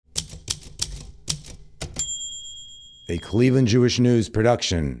a Cleveland Jewish News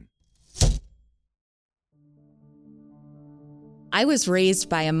production. I was raised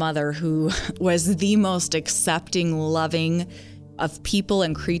by a mother who was the most accepting, loving of people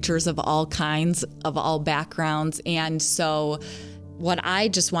and creatures of all kinds, of all backgrounds. And so what I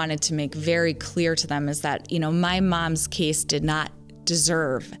just wanted to make very clear to them is that, my mom's case did not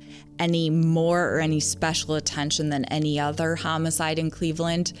deserve any more or any special attention than any other homicide in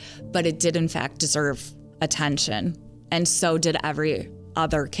Cleveland, but it did in fact deserve attention. And so did every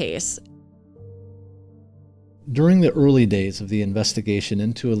other case. During the early days of the investigation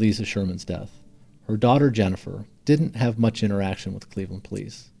into Aliza Sherman's death, her daughter Jennifer didn't have much interaction with Cleveland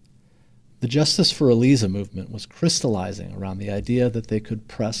police. The Justice for Aliza movement was crystallizing around the idea that they could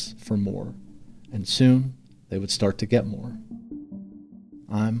press for more, and soon they would start to get more.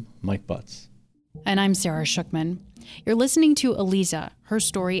 I'm Mike Butz. And I'm Sara Shookman. You're listening to Aliza, Her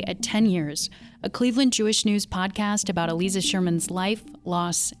Story at 10 Years, a Cleveland Jewish News podcast about Aliza Sherman's life,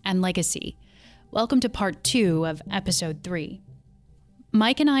 loss, and legacy. Welcome to part 2 of episode 3.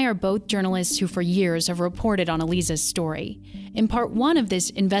 Mike and I are both journalists who for years have reported on Aliza's story. In part 1 of this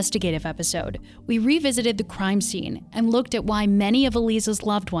investigative episode, we revisited the crime scene and looked at why many of Aliza's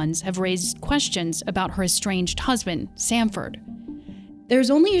loved ones have raised questions about her estranged husband, Sanford.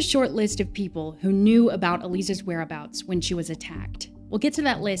 There's only a short list of people who knew about Aliza's whereabouts when she was attacked. We'll get to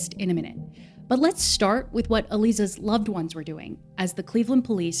that list in a minute. But let's start with what Aliza's loved ones were doing as the Cleveland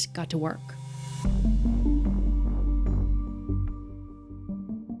police got to work.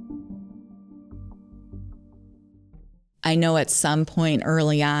 I know at some point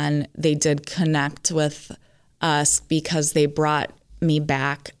early on, they did connect with us because they brought me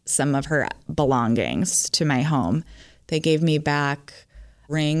back some of her belongings to my home. They gave me back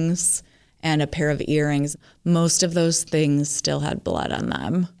rings and a pair of earrings. Most of those things still had blood on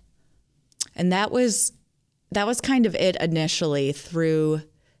them. And that was kind of it initially through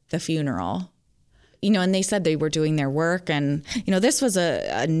the funeral. And they said they were doing their work, and, this was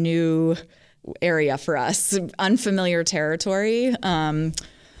a new area for us, unfamiliar territory. On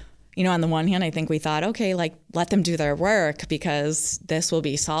the one hand, I think we thought, okay, let them do their work because this will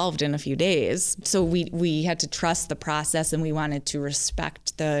be solved in a few days. So we had to trust the process, and we wanted to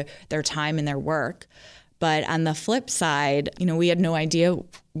respect their time and their work. But on the flip side, we had no idea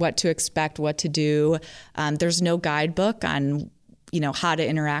what to expect, what to do. There's no guidebook on, how to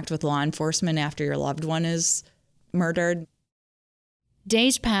interact with law enforcement after your loved one is murdered.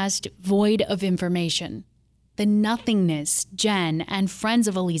 Days passed void of information. The nothingness Jen and friends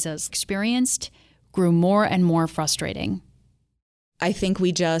of Aliza's experienced grew more and more frustrating. I think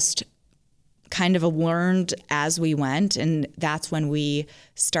we just kind of learned as we went, and that's when we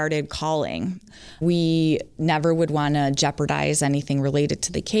started calling. We never would want to jeopardize anything related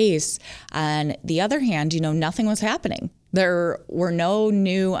to the case. On the other hand, nothing was happening. There were no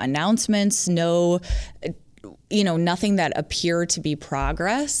new announcements, nothing that appeared to be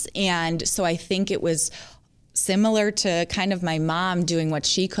progress. And so I think it was similar to kind of my mom doing what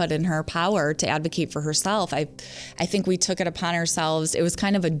she could in her power to advocate for herself. I think we took it upon ourselves. It was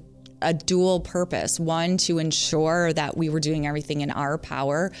kind of a dual purpose. One, to ensure that we were doing everything in our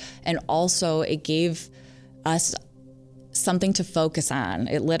power, and also it gave us something to focus on.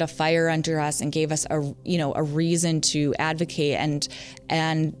 It lit a fire under us and gave us a reason to advocate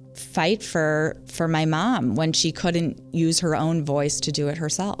and fight for my mom when she couldn't use her own voice to do it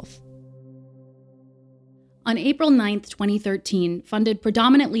herself. On April 9th, 2013, funded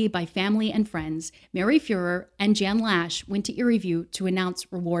predominantly by family and friends, Mary Fuhrer and Jan Lash went to Erie View to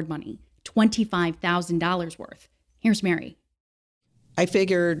announce reward money, $25,000 worth. Here's Mary. I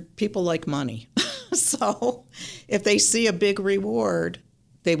figured people like money. So if they see a big reward,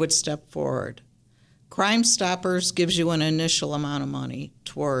 they would step forward. Crime Stoppers gives you an initial amount of money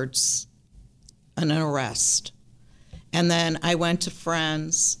towards an arrest. And then I went to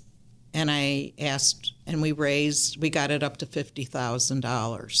friends and I asked, and we got it up to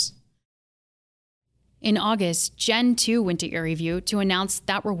 $50,000. In August, Jen too went to Erie View to announce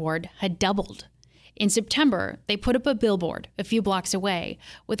that reward had doubled. In September, they put up a billboard a few blocks away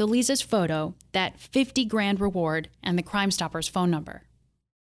with Aliza's photo, that $50,000 reward, and the Crime Stoppers phone number.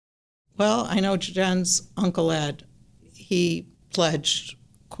 Well, I know Jen's Uncle Ed, he pledged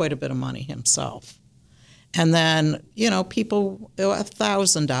quite a bit of money himself. And then, people,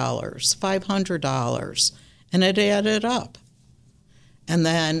 $1,000, $500, and it added up. And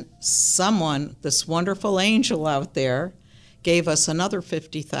then someone, this wonderful angel out there, gave us another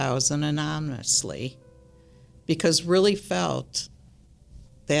 $50,000 anonymously, because really felt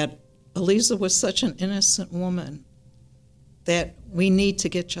that Aliza was such an innocent woman that we need to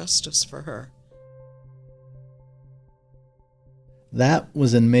get justice for her. That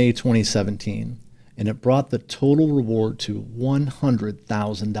was in May 2017, and it brought the total reward to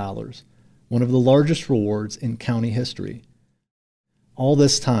 $100,000, one of the largest rewards in county history. All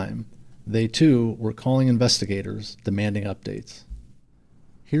this time, they too were calling investigators, demanding updates.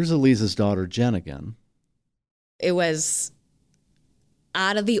 Here's Aliza's daughter, Jen, again. It was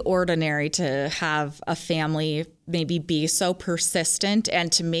out of the ordinary to have a family maybe be so persistent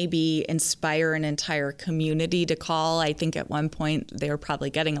and to maybe inspire an entire community to call. I think at one point they were probably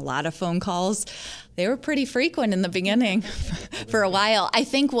getting a lot of phone calls. They were pretty frequent in the beginning for a while. I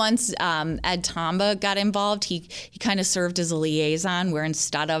think once Ed Tamba got involved, he kind of served as a liaison where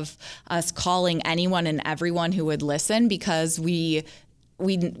instead of us calling anyone and everyone who would listen, because we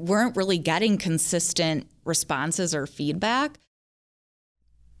weren't really getting consistent responses or feedback.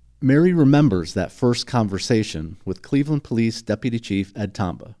 Mary remembers that first conversation with Cleveland Police Deputy Chief Ed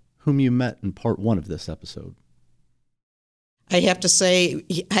Tamba, whom you met in part 1 of this episode. I have to say,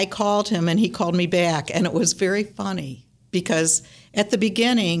 I called him and he called me back, and it was very funny because at the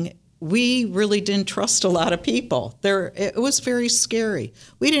beginning, we really didn't trust a lot of people. It was very scary.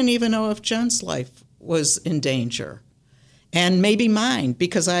 We didn't even know if Jen's life was in danger, and maybe mine,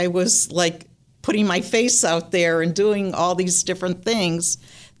 because I was like putting my face out there and doing all these different things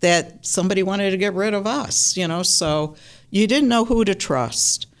that somebody wanted to get rid of us, so you didn't know who to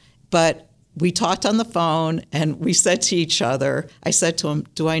trust. But we talked on the phone and we said to each other, I said to him,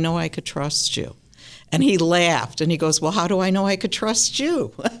 do I know I could trust you? And he laughed and he goes, well, how do I know I could trust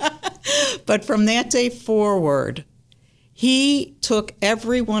you? But from that day forward, he took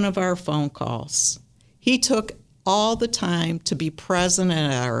every one of our phone calls. He took all the time to be present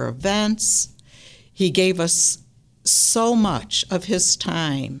at our events. He gave us so much of his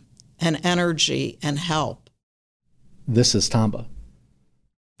time and energy and help. This is Tamba.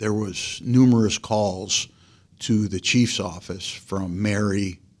 There was numerous calls to the chief's office from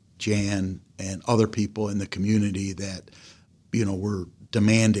Mary, Jan, and other people in the community that, were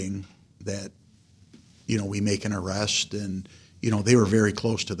demanding that, we make an arrest. And, they were very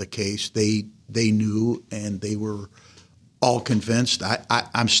close to the case. They knew, and they were all convinced.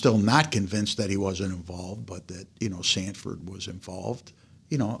 I'm still not convinced that he wasn't involved, but that, Sanford was involved.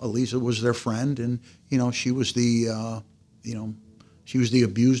 Aliza was their friend, and, she was the, she was the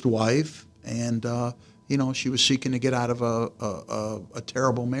abused wife, and, she was seeking to get out of a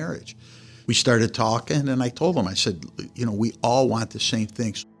terrible marriage. We started talking, and I told him, I said, we all want the same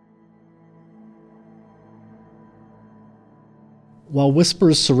things. While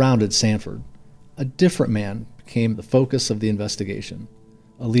whispers surrounded Sanford, a different man became the focus of the investigation,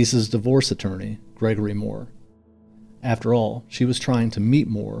 Aliza's divorce attorney, Gregory Moore. After all, she was trying to meet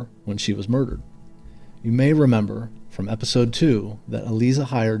Moore when she was murdered. You may remember from episode 2 that Aliza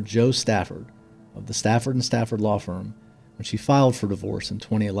hired Joe Stafford of the Stafford & Stafford law firm when she filed for divorce in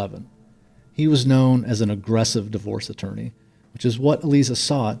 2011. He was known as an aggressive divorce attorney, which is what Aliza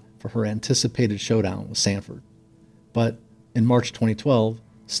sought for her anticipated showdown with Sanford. But in March 2012,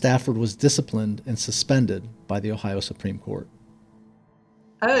 Stafford was disciplined and suspended by the Ohio Supreme Court.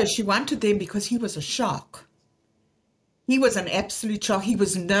 Oh, she wanted them because he was a shock. He was an absolute shock. He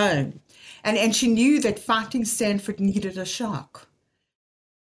was known. And she knew that fighting Sanford needed a shock.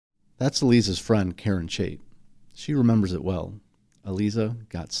 That's Aliza's friend, Karen Chait. She remembers it well. Aliza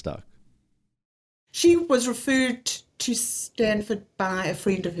got stuck. She was referred to Sanford by a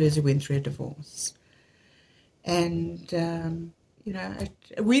friend of hers who went through a divorce. And,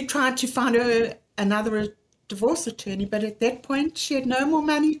 we tried to find her another divorce attorney, but at that point she had no more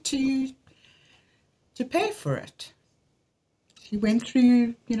money to pay for it. She went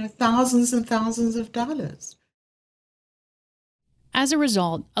through, thousands and thousands of dollars. As a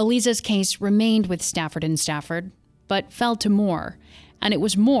result, Aliza's case remained with Stafford & Stafford, but fell to Moore, and it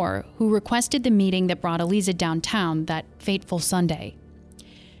was Moore who requested the meeting that brought Aliza downtown that fateful Sunday.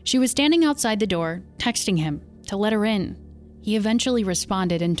 She was standing outside the door, texting him to let her in. He eventually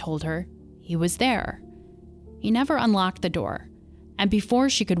responded and told her he was there. He never unlocked the door, and before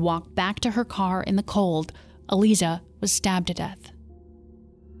she could walk back to her car in the cold, Aliza was stabbed to death.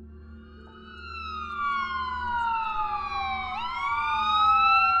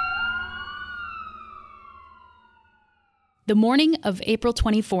 The morning of April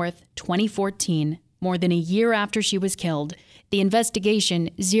 24th, 2014, more than a year after she was killed, the investigation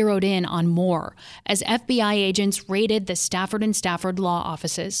zeroed in on Moore as FBI agents raided the Stafford & Stafford law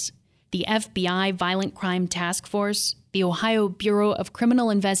offices. The FBI Violent Crime Task Force, the Ohio Bureau of Criminal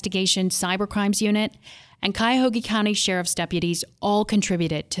Investigation Cybercrimes Unit, and Cuyahoga County Sheriff's deputies all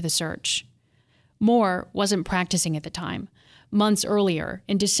contributed to the search. Moore wasn't practicing at the time, Months earlier,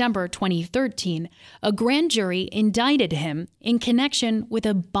 in December 2013, a grand jury indicted him in connection with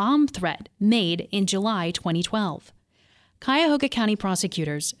a bomb threat made in July 2012. Cuyahoga County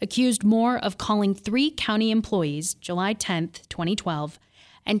prosecutors accused Moore of calling 3 county employees July 10, 2012,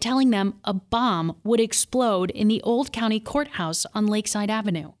 and telling them a bomb would explode in the Old County Courthouse on Lakeside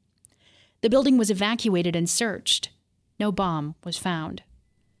Avenue. The building was evacuated and searched. No bomb was found.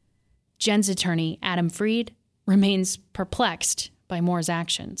 Jen's attorney, Adam Freed, remains perplexed by Moore's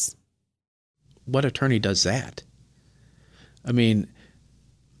actions. What attorney does that? I mean,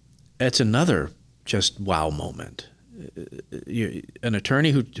 it's another just wow moment. An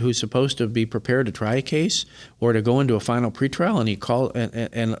attorney who's supposed to be prepared to try a case or to go into a final pretrial, and he called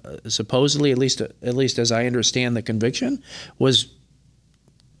and supposedly, at least as I understand the conviction, was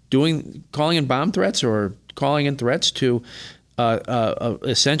calling in bomb threats or calling in threats to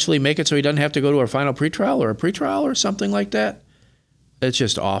essentially make it so he doesn't have to go to a final pretrial or a pretrial or something like that. It's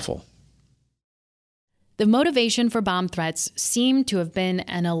just awful. The motivation for bomb threats seemed to have been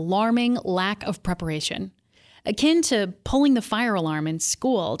an alarming lack of preparation, akin to pulling the fire alarm in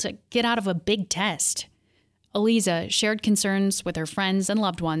school to get out of a big test. Aliza shared concerns with her friends and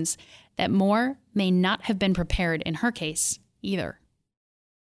loved ones that Moore may not have been prepared in her case either.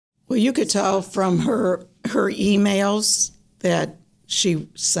 Well, you could tell from her emails that she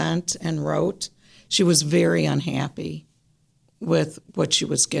sent and wrote, she was very unhappy with what she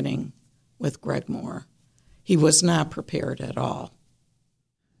was getting with Greg Moore. He was not prepared at all.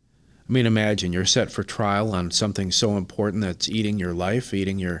 I mean, imagine you're set for trial on something so important that's eating your life,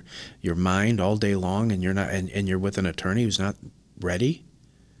 eating your mind all day long, and you're not, and you're with an attorney who's not ready.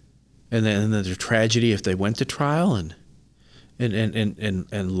 And then there's a tragedy if they went to trial and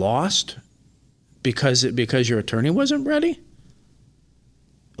lost because your attorney wasn't ready.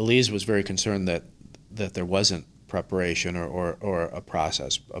 Aliza was very concerned that there wasn't preparation or a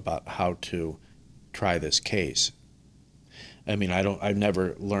process about how to try this case. I mean, I've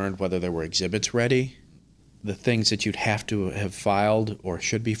never learned whether there were exhibits ready, the things that you'd have to have filed or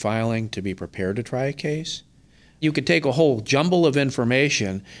should be filing to be prepared to try a case. You could take a whole jumble of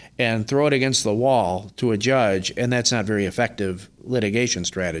information and throw it against the wall to a judge, and that's not very effective litigation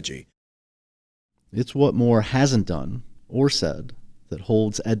strategy. It's what Moore hasn't done or said that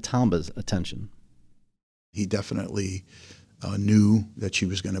holds Ed Tomba's attention. He definitely knew that she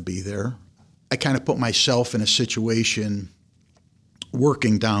was going to be there. I kind of put myself in a situation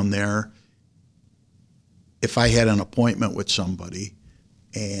working down there. If I had an appointment with somebody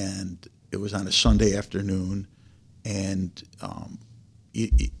and it was on a Sunday afternoon and,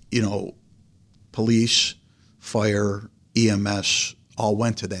 police, fire, EMS all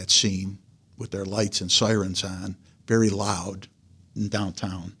went to that scene with their lights and sirens on, very loud in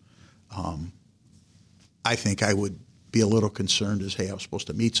downtown. I think I would be a little concerned as, hey, I was supposed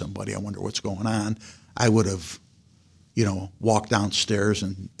to meet somebody. I wonder what's going on. I would have, walked downstairs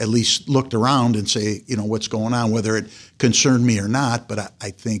and at least looked around and say, what's going on, whether it concerned me or not. But I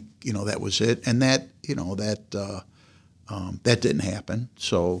think, that was it. And that, that didn't happen.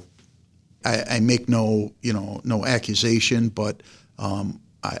 So I make no accusation, but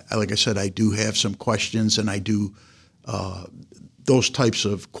like I said, I do have some questions, and I do those types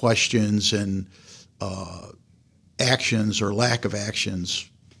of questions and actions or lack of actions,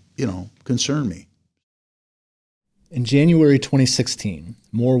 concern me. In January 2016,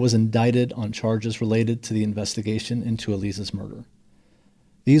 Moore was indicted on charges related to the investigation into Aliza's murder.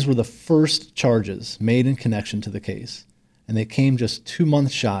 These were the first charges made in connection to the case, and they came just 2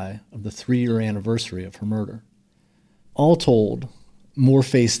 months shy of the 3-year anniversary of her murder. All told, Moore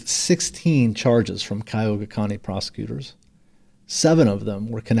faced 16 charges from Cuyahoga County prosecutors. 7 of them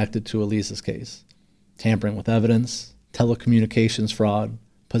were connected to Aliza's case: tampering with evidence, telecommunications fraud,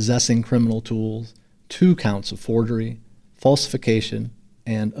 possessing criminal tools, 2 counts of forgery, falsification,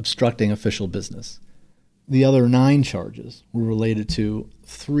 and obstructing official business. The other 9 charges were related to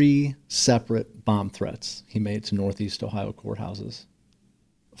 3 separate bomb threats he made to Northeast Ohio courthouses.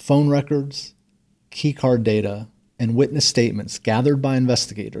 Phone records, keycard data, and witness statements gathered by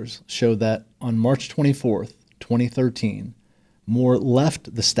investigators show that on March 24th, 2013, Moore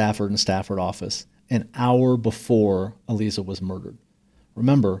left the Stafford & Stafford office an hour before Aliza was murdered.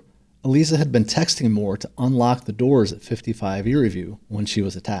 Remember, Aliza had been texting Moore to unlock the doors at 55 Erie View when she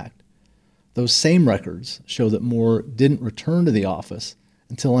was attacked. Those same records show that Moore didn't return to the office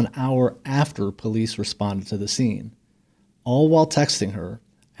until an hour after police responded to the scene, all while texting her,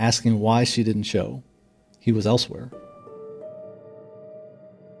 asking why she didn't show. He was elsewhere.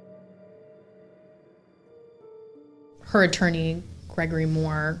 Her attorney, Gregory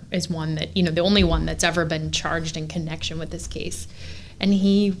Moore is one that, the only one that's ever been charged in connection with this case. And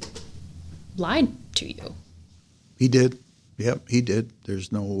he lied to you. He did. Yep, he did.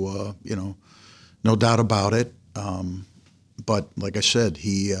 There's no, no doubt about it. But like I said,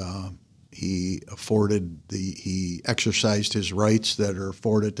 he exercised his rights that are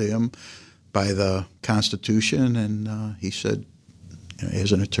afforded to him by the Constitution, and he said,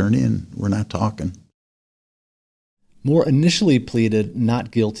 as an attorney, and we're not talking. Moore initially pleaded not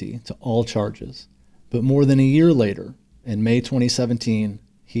guilty to all charges, but more than a year later, in May 2017,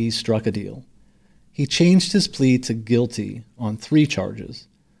 he struck a deal. He changed his plea to guilty on 3 charges,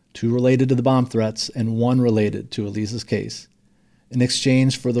 2 related to the bomb threats and 1 related to Aliza's case, in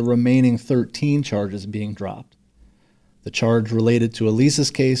exchange for the remaining 13 charges being dropped. The charge related to Aliza's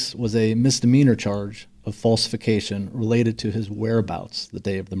case was a misdemeanor charge of falsification related to his whereabouts the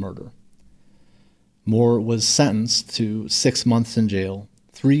day of the murder. Moore was sentenced to 6 months in jail,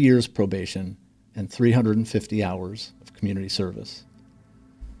 3 years probation, and 350 hours of community service.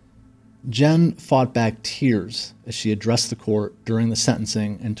 Jen fought back tears as she addressed the court during the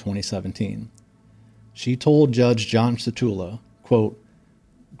sentencing in 2017. She told Judge John Satula, quote,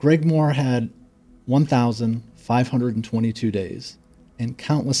 "Greg Moore had 1,522 days and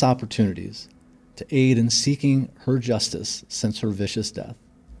countless opportunities to aid in seeking her justice since her vicious death.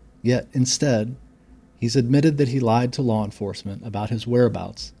 Yet instead, he's admitted that he lied to law enforcement about his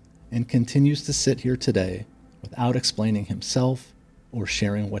whereabouts and continues to sit here today without explaining himself or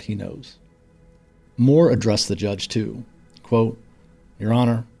sharing what he knows." Moore addressed the judge too, quote, "Your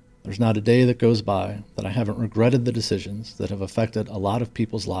Honor, there's not a day that goes by that I haven't regretted the decisions that have affected a lot of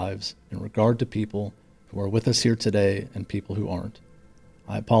people's lives in regard to people who are with us here today and people who aren't.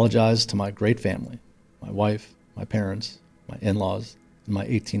 I apologize to my great family, my wife, my parents, my in-laws, and my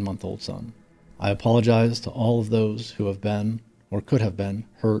 18-month-old son. I apologize to all of those who have been or could have been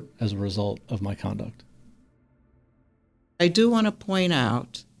hurt as a result of my conduct." I do want to point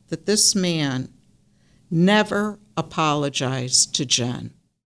out that this man never apologized to Jen.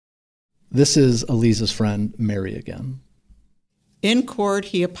 This is Aliza's friend, Mary, again. In court,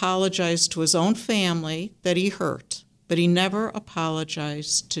 he apologized to his own family that he hurt, but he never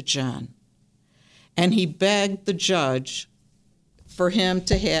apologized to Jen. And he begged the judge for him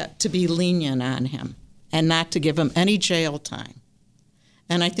to be lenient on him and not to give him any jail time.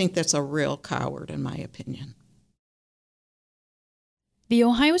 And I think that's a real coward, in my opinion. The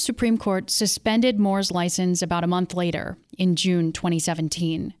Ohio Supreme Court suspended Moore's license about a month later, in June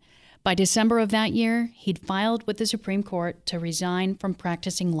 2017. By December of that year, he'd filed with the Supreme Court to resign from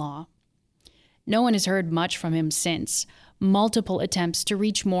practicing law. No one has heard much from him since. Multiple attempts to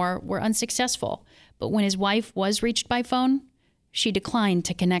reach Moore were unsuccessful, but when his wife was reached by phone, she declined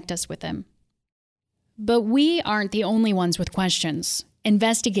to connect us with him. But we aren't the only ones with questions.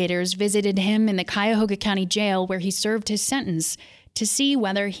 Investigators visited him in the Cuyahoga County Jail where he served his sentence to see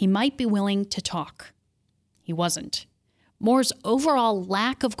whether he might be willing to talk. He wasn't. Moore's overall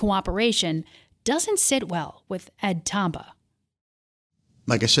lack of cooperation doesn't sit well with Ed Tamba.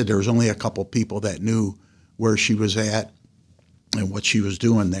 Like I said, there was only a couple people that knew where she was at and what she was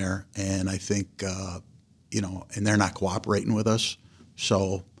doing there. And I think, and they're not cooperating with us.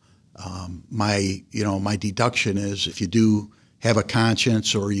 So my deduction is if you do have a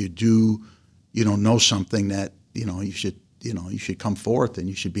conscience or you do, know something that, you should come forth and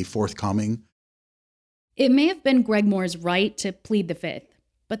you should be forthcoming. It may have been Greg Moore's right to plead the Fifth,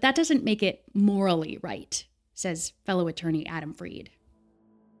 but that doesn't make it morally right, says fellow attorney Adam Freed.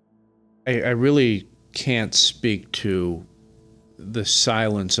 I really can't speak to the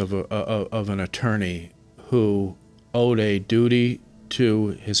silence of an attorney who owed a duty to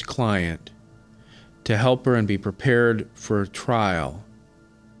his client to help her and be prepared for trial,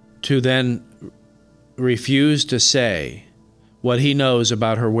 to then refuse to say what he knows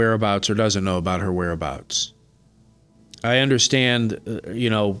about her whereabouts or doesn't know about her whereabouts. I understand,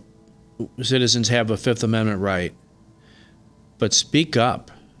 citizens have a Fifth Amendment right, but speak up.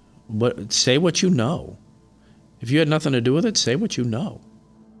 Say what you know. If you had nothing to do with it, say what you know.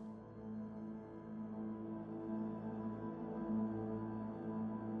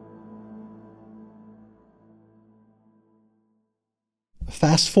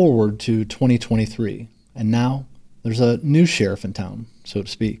 Fast forward to 2023, and now there's a new sheriff in town, so to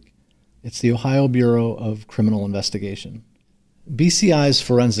speak. It's the Ohio Bureau of Criminal Investigation. BCI's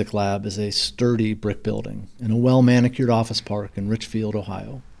forensic lab is a sturdy brick building in a well-manicured office park in Richfield,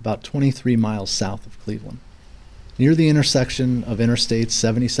 Ohio, about 23 miles south of Cleveland. Near the intersection of Interstates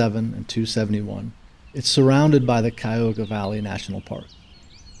 77 and 271, it's surrounded by the Cuyahoga Valley National Park.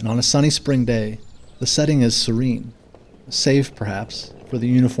 And on a sunny spring day, the setting is serene. save, perhaps, for the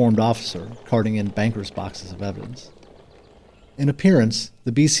uniformed officer carting in banker's boxes of evidence. In appearance,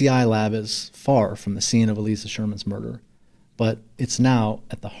 the BCI lab is far from the scene of Aliza Sherman's murder, but it's now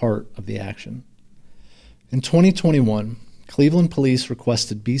at the heart of the action. In 2021, Cleveland police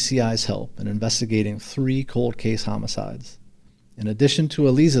requested BCI's help in investigating 3 cold case homicides. In addition to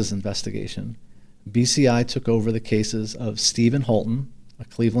Aliza's investigation, BCI took over the cases of Stephen Holton, a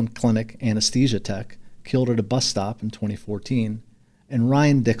Cleveland Clinic anesthesia tech killed at a bus stop in 2014, and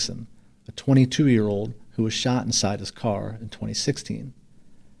Ryan Dixon, a 22-year-old who was shot inside his car in 2016.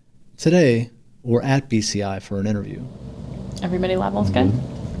 Today, we're at BCI for an interview. Everybody levels good?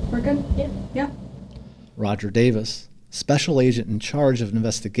 We're good? Yeah. Roger Davis, special agent in charge of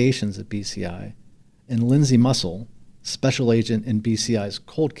investigations at BCI, and Lindsay Mussel, special agent in BCI's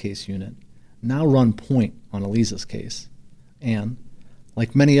cold case unit, now run point on Aliza's case. And,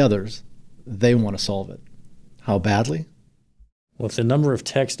 like many others, they want to solve it. How badly? With the number of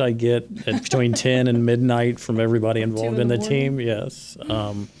texts I get at between 10 and midnight from everybody involved in the team, yes.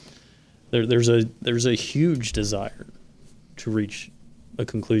 There's a huge desire to reach a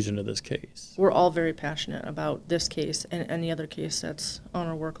conclusion to this case. We're all very passionate about this case and any other case that's on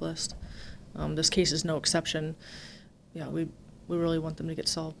our work list. This case is no exception. Yeah, we really want them to get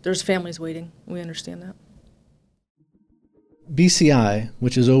solved. There's families waiting. We understand that. BCI,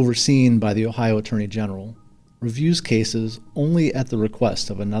 which is overseen by the Ohio Attorney General, reviews cases only at the request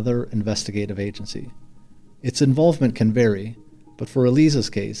of another investigative agency. Its involvement can vary, but for Aliza's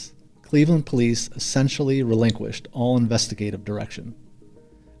case, Cleveland police essentially relinquished all investigative direction.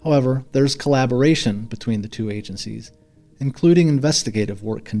 However, there's collaboration between the 2 agencies, including investigative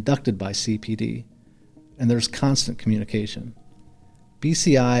work conducted by CPD, and there's constant communication.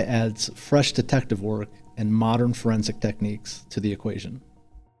 BCI adds fresh detective work and modern forensic techniques to the equation.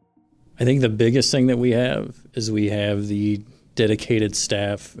 I think the biggest thing that we have is we have the dedicated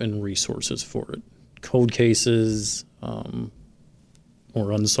staff and resources for it. Cold cases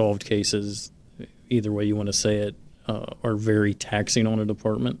or unsolved cases, either way you want to say it, are very taxing on a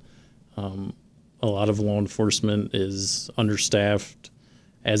department. A lot of law enforcement is understaffed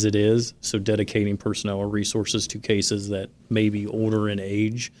as it is, so dedicating personnel or resources to cases that may be older in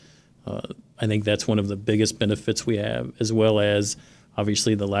age, I think that's one of the biggest benefits we have, as well as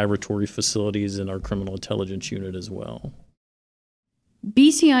obviously the laboratory facilities in our criminal intelligence unit as well.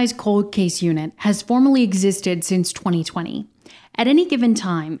 BCI's cold case unit has formally existed since 2020. At any given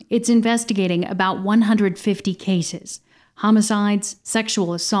time, it's investigating about 150 cases: homicides,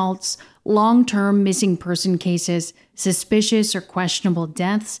 sexual assaults, long-term missing person cases, suspicious or questionable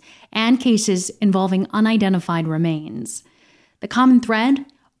deaths, and cases involving unidentified remains. The common thread?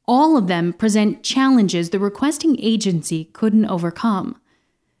 All of them present challenges the requesting agency couldn't overcome.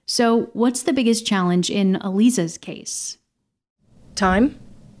 So, what's the biggest challenge in Aliza's case? Time,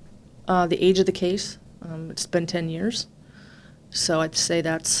 the age of the case. It's been 10 years. So I'd say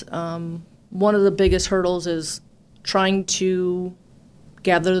that's one of the biggest hurdles is trying to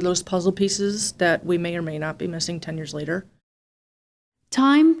gather those puzzle pieces that we may or may not be missing 10 years later.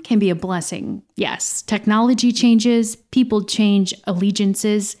 Time can be a blessing. Yes, technology changes, people change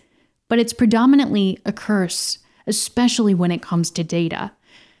allegiances, but it's predominantly a curse, especially when it comes to data.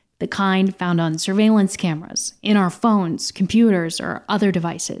 The kind found on surveillance cameras, in our phones, computers, or other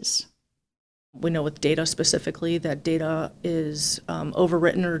devices. We know with data specifically that data is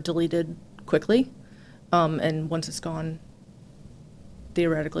overwritten or deleted quickly, and once it's gone,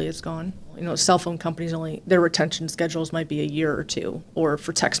 theoretically it's gone. You know, cell phone companies their retention schedules might be a year or 2, or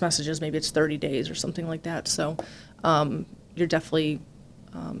for text messages maybe it's 30 days or something like that. So you're definitely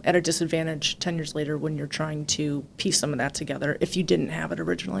at a disadvantage 10 years later when you're trying to piece some of that together if you didn't have it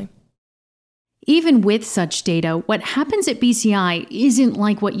originally. Even with such data, what happens at BCI isn't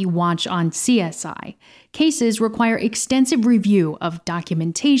like what you watch on CSI. Cases require extensive review of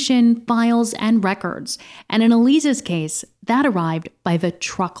documentation, files, and records. And in Aliza's case, that arrived by the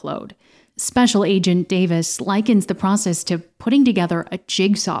truckload. Special Agent Davis likens the process to putting together a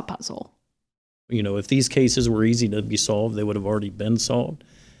jigsaw puzzle. You know, if these cases were easy to be solved, they would have already been solved.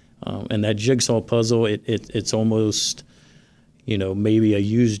 And that jigsaw puzzle, it's almost, you know, maybe a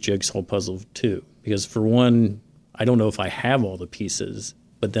used jigsaw puzzle too. Because for one, I don't know if I have all the pieces,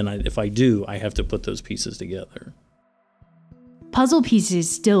 but then if I do, I have to put those pieces together. Puzzle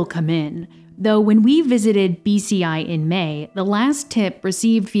pieces still come in, though when we visited BCI in May, the last tip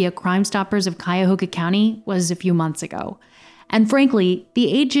received via Crime Stoppers of Cuyahoga County was a few months ago. And frankly,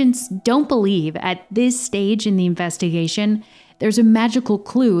 the agents don't believe at this stage in the investigation there's a magical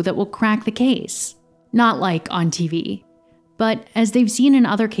clue that will crack the case. Not like on TV. But as they've seen in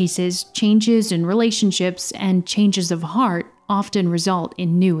other cases, changes in relationships and changes of heart often result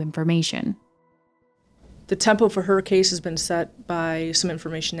in new information. The tempo for her case has been set by some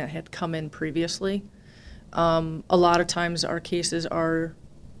information that had come in previously. A lot of times our cases are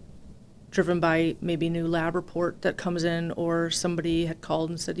driven by maybe a new lab report that comes in, or somebody had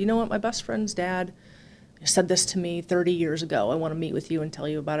called and said, you know what, my best friend's dad said this to me 30 years ago. I want to meet with you and tell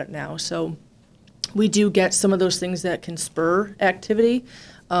you about it now. So we do get some of those things that can spur activity.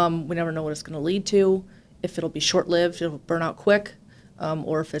 We never know what it's going to lead to, if it'll be short-lived, it'll burn out quick,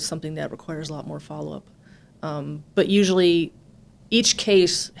 or if it's something that requires a lot more follow-up. But usually each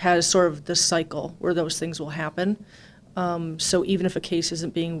case has sort of this cycle where those things will happen. So even if a case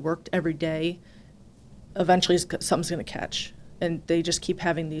isn't being worked every day, eventually something's going to catch. And they just keep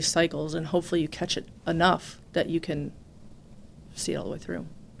having these cycles, and hopefully you catch it enough that you can see it all the way through.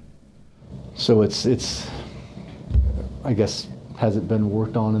 So it's I guess, has it been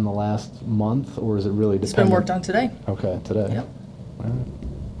worked on in the last month, or is it really dependent? It's been worked on today. Okay, today. Yep. All right.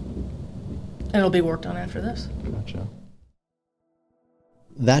 And it'll be worked on after this. Gotcha.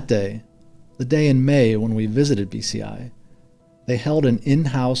 That day, the day in May when we visited BCI, they held an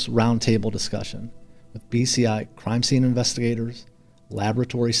in-house roundtable discussion with BCI crime scene investigators,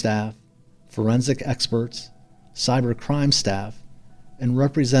 laboratory staff, forensic experts, cyber crime staff, and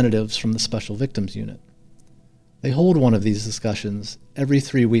representatives from the Special Victims Unit. They hold one of these discussions every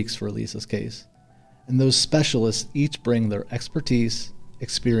 3 weeks for Aliza's case, and those specialists each bring their expertise,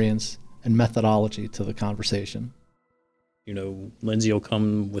 experience, and methodology to the conversation. You know, Lindsay will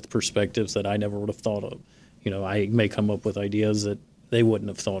come with perspectives that I never would have thought of. You know, I may come up with ideas that they wouldn't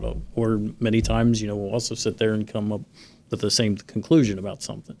have thought of. Or many times, you know, we'll also sit there and come up with the same conclusion about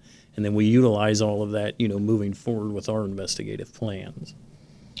something. And then we utilize all of that, you know, moving forward with our investigative plans.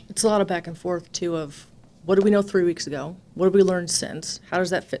 It's a lot of back and forth, too, of what did we know 3 weeks ago? What have we learned since? How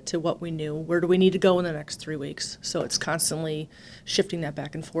does that fit to what we knew? Where do we need to go in the next 3 weeks? So it's constantly shifting that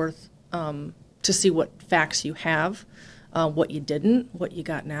back and forth to see what facts you have, what you didn't, what you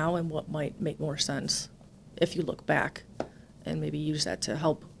got now, and what might make more sense if you look back and maybe use that to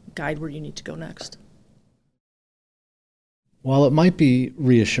help guide where you need to go next. While it might be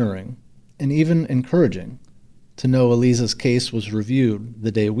reassuring and even encouraging to know Aliza's case was reviewed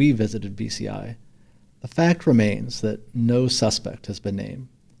the day we visited BCI, the fact remains that no suspect has been named.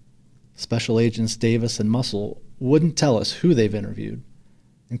 Special Agents Davis and Muscle wouldn't tell us who they've interviewed,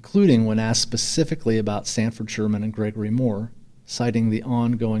 including when asked specifically about Sanford Sherman and Gregory Moore, citing the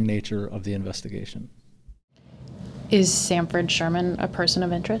ongoing nature of the investigation. Is Sanford Sherman a person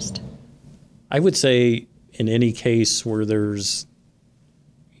of interest? I would say in any case where there's,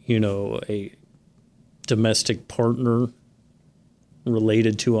 you know, a domestic partner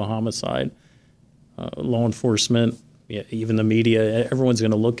related to a homicide, law enforcement, even the media, everyone's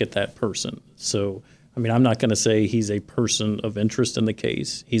going to look at that person. So, I mean, I'm not going to say he's a person of interest in the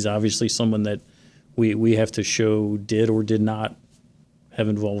case. He's obviously someone that we have to show did or did not have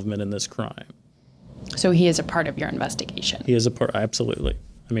involvement in this crime. So he is a part of your investigation? He is a part, absolutely.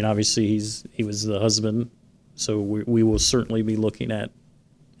 I mean, obviously he was the husband, so we will certainly be looking at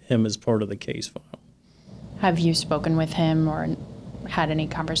him as part of the case file. Have you spoken with him or had any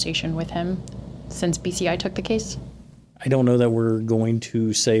conversation with him since BCI took the case? I don't know that we're going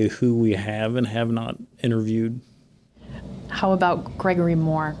to say who we have and have not interviewed. How about Gregory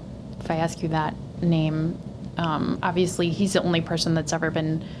Moore, if I ask you that name? Obviously, he's the only person that's ever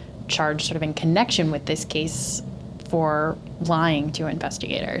been charged sort of in connection with this case for lying to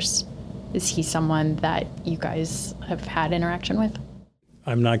investigators. Is he someone that you guys have had interaction with?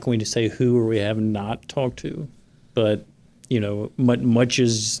 I'm not going to say who or we have not talked to, but, you know, much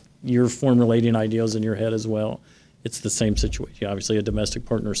as you're formulating ideas in your head as well, it's the same situation. Obviously, a domestic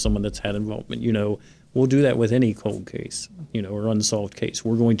partner, someone that's had involvement. You know, we'll do that with any cold case, you know, or unsolved case.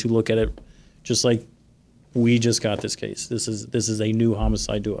 We're going to look at it just like we just got this case. This is a new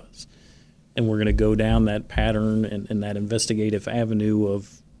homicide to us. And we're going to go down that pattern and that investigative avenue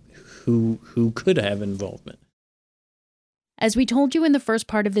of who could have involvement. As we told you in the first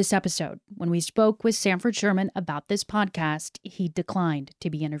part of this episode, when we spoke with Sanford Sherman about this podcast, he declined to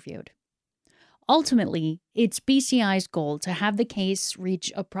be interviewed. Ultimately, it's BCI's goal to have the case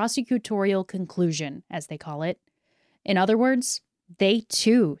reach a prosecutorial conclusion, as they call it. In other words, they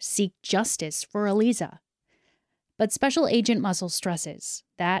too seek justice for Aliza. But Special Agent Muscle stresses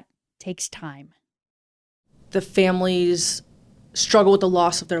that takes time. The families struggle with the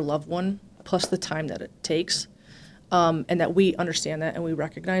loss of their loved one, plus the time that it takes, and that we understand that and we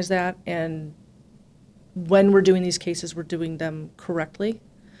recognize that. And when we're doing these cases, we're doing them correctly.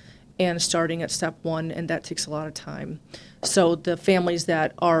 and starting at step 1, and that takes a lot of time. So the families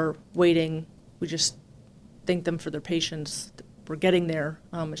that are waiting, we just thank them for their patience. We're getting there.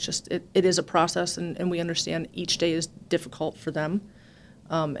 It's just, it is a process, and we understand each day is difficult for them,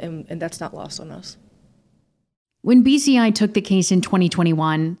 and that's not lost on us. When BCI took the case in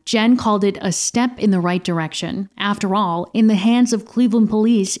 2021, Jen called it a step in the right direction. After all, in the hands of Cleveland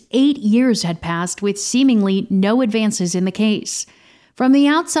police, 8 years had passed with seemingly no advances in the case. From the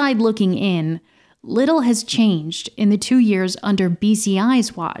outside looking in, little has changed in the 2 years under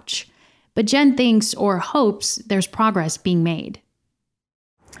BCI's watch. But Jen thinks or hopes there's progress being made.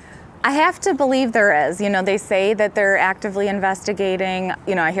 I have to believe there is. They say that they're actively investigating.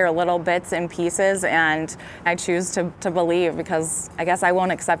 I hear little bits and pieces, and I choose to believe because I guess I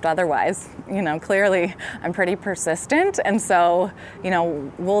won't accept otherwise. Clearly I'm pretty persistent, and so,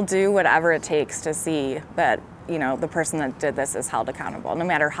 we'll do whatever it takes to see that, the person that did this is held accountable, no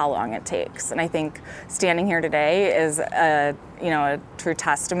matter how long it takes. And I think standing here today is a true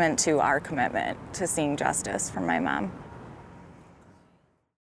testament to our commitment to seeing justice for my mom.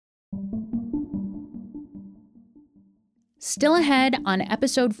 Still ahead on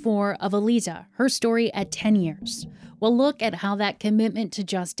episode 4 of Aliza, her story at 10 years. We'll look at how that commitment to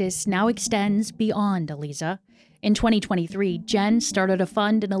justice now extends beyond Aliza. In 2023, Jen started a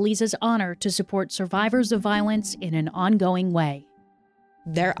fund in Aliza's honor to support survivors of violence in an ongoing way.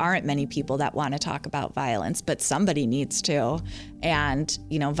 There aren't many people that want to talk about violence, but somebody needs to. And,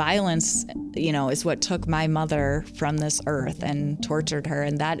 violence, is what took my mother from this earth and tortured her.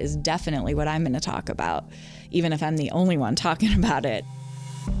 And that is definitely what I'm going to talk about, even if I'm the only one talking about it.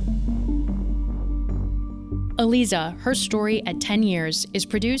 Aliza, her story at 10 years, is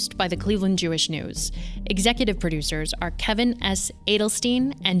produced by the Cleveland Jewish News. Executive producers are Kevin S.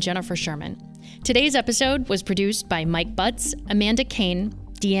 Adelstein and Jennifer Sherman. Today's episode was produced by Mike Butz, Amanda Kane,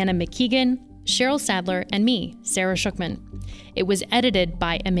 Deanna McKeegan, Cheryl Sadler, and me, Sara Shookman. It was edited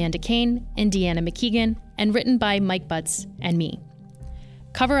by Amanda Kane and Deanna McKeegan and written by Mike Butz and me.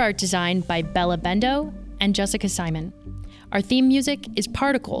 Cover art designed by Bella Bendo and Jessica Simon. Our theme music is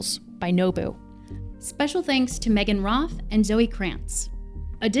Particles by Nobu. Special thanks to Megan Roth and Zoe Krantz.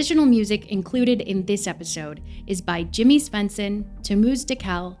 Additional music included in this episode is by Jimmy Svensson, Tamuz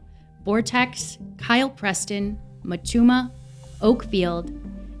Decal, Vortex, Kyle Preston, Matuma, Oakfield,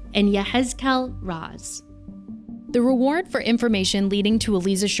 and Yehezkel Raz. The reward for information leading to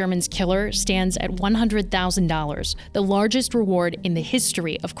Aliza Sherman's killer stands at $100,000, the largest reward in the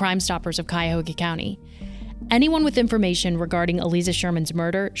history of Crime Stoppers of Cuyahoga County. Anyone with information regarding Aliza Sherman's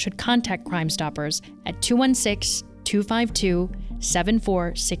murder should contact Crime Stoppers at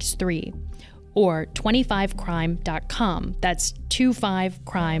 216-252-7463 or 25crime.com. That's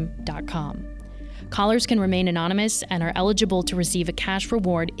 25crime.com. Callers can remain anonymous and are eligible to receive a cash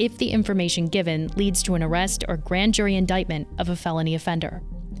reward if the information given leads to an arrest or grand jury indictment of a felony offender.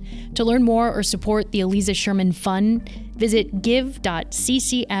 To learn more or support the Aliza Sherman Fund, visit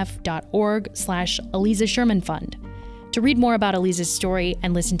give.ccf.org/Aliza Sherman Fund. To read more about Aliza's story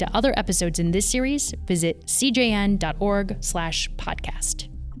and listen to other episodes in this series, visit cjn.org/podcast.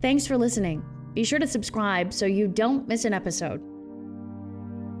 Thanks for listening. Be sure to subscribe so you don't miss an episode.